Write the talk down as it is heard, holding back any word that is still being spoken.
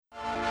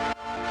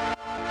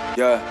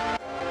Yeah.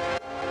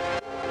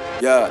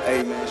 Yeah,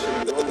 hey man,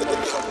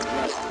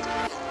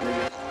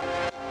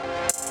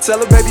 tell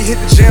her baby hit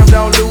the gym,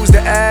 don't lose the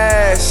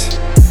ass.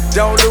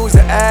 Don't lose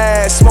the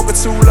ass. Smoking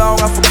too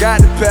long, I forgot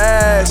the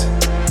pass.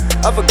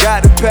 I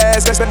forgot the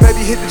pass.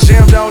 Baby hit the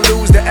gym, don't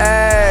lose the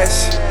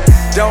ass.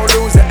 Don't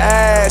lose the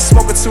ass.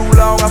 Smoking too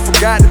long, I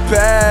forgot the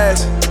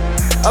pass.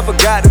 I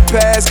forgot the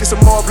pass. Get some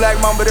more black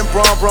mamba than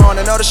Braun.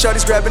 And all the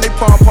shorties grabbing they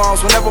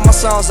pom-poms whenever my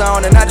song's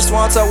on. And I just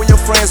wanna tell when your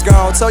friends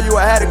gone. Tell you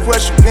I had a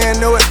question, you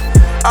didn't know it.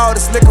 All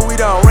this liquor we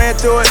done ran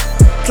through it.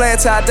 Playing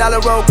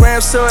 $10 roll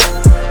grams to it.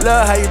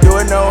 Love how you do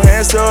it, no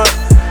hands to it.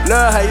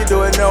 Love how you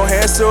do it, no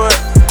hands to it.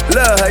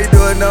 Love how you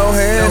do it, no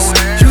hands.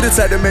 You the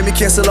type that made me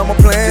cancel all my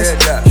plans.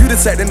 You the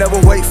type that never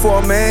wait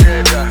for a man.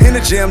 In the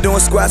gym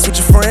doing squats with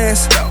your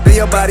friends. Then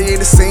your body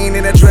ain't the scene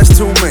in that dress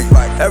too, man.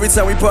 Every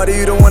time we party,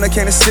 you the one I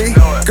can't see.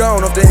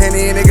 Gone off the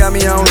Henny and they got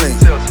me on lean.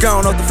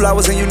 Gone off the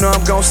flowers and you know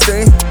I'm gon'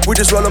 sing. We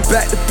just rollin'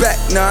 back to back.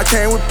 Now I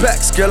came with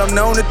packs. Girl, I'm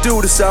known to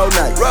do this all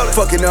night.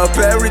 Fucking up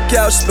every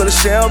couch, spillin'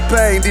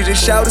 champagne. DJ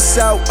shout us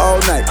out all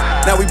night.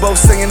 Now we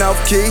both singing off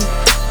key.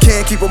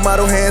 Can't keep her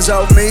model hands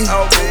off me.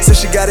 Said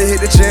she gotta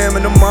hit the gym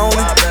in the morning.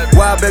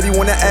 Why baby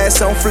when the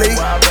ass on fleek?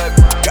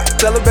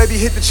 Tell her baby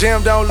hit the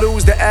gym, don't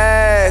lose the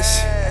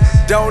ass.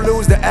 Don't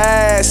lose the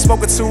ass.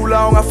 Smoking too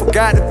long, I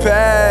forgot the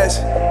pass.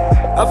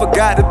 I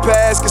forgot the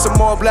pass. Get some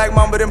more black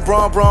mamba than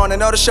Braun.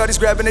 And all the shorties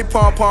grabbing they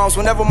pom-poms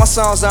whenever my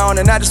song's on.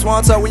 And I just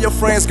wanna tell when your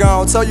friends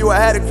gone. Tell you I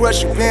had a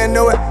crush, you didn't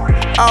know it.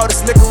 All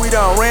this liquor we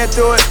done ran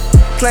through it.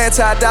 Playing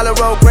 $10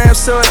 roll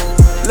grams to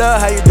it.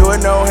 Love how you do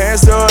it, no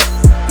hands to it.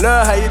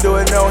 Love how you do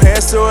it, no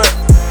hands to it.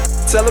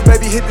 Tell her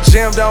baby hit the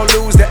gym, don't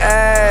lose the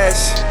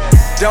ass.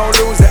 Don't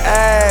lose the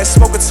ass.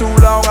 Smoking too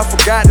long, I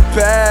forgot the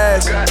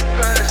pass.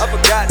 I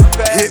forgot the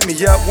pass. Hit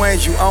me up when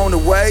you on the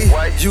way.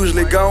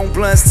 Usually gone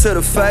blunts to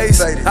the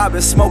face. I've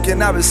been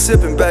smoking, I've been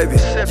sipping, baby.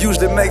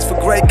 Usually makes for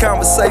great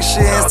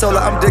conversations. Told her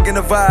I'm digging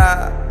the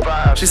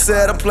vibe. She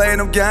said I'm playing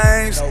them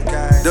games.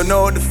 Don't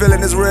know what the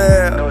feeling is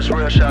real.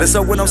 Let's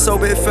hope when I'm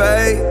sober it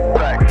fade.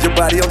 Your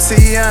body on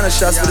Tiana,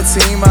 shots for the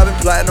team. I've been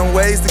plotting on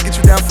ways to get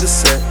you down for the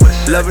set.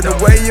 Loving the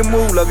way you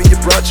move, loving you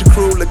brought your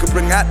crew. Liquor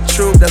bring out the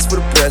truth, that's for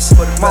the best.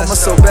 Mama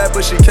so bad,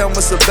 but she come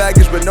with some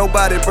baggage. But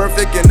nobody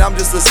perfect, and I'm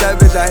just a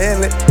savage. I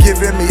handle it,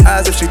 giving me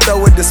eyes if she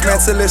throw it,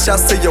 dismantle it.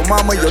 Shouts to your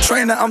mama, your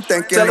trainer, I'm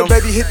thinking. Tell her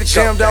baby hit the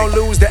gym, don't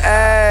lose the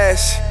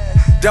ass.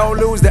 Don't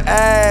lose the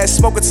ass.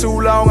 Smoking too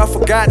long, I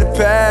forgot the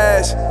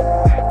pass.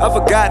 I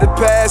forgot the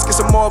pass. Get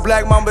some more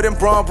black mamba than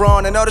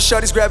Braun. And all the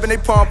shorties grabbing they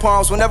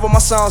pom-poms whenever my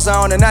song's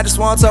on. And I just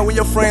wanna tell when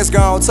your friends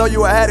gone. Tell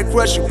you I had a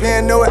crush, you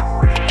didn't know it.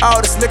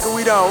 All this liquor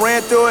we done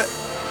ran through it.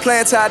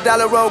 Playing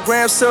 $10 roll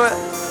grams to it.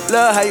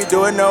 Love how you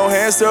do it, no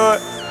hands to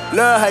it.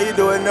 Love how you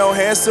do it, no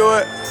hands to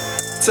it.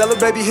 Tell her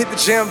baby hit the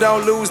gym,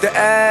 don't lose the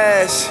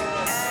ass.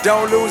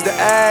 Don't lose the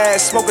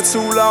ass. Smoking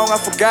too long, I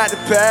forgot the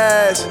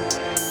pass.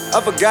 I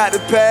forgot the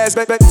pass,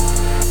 baby.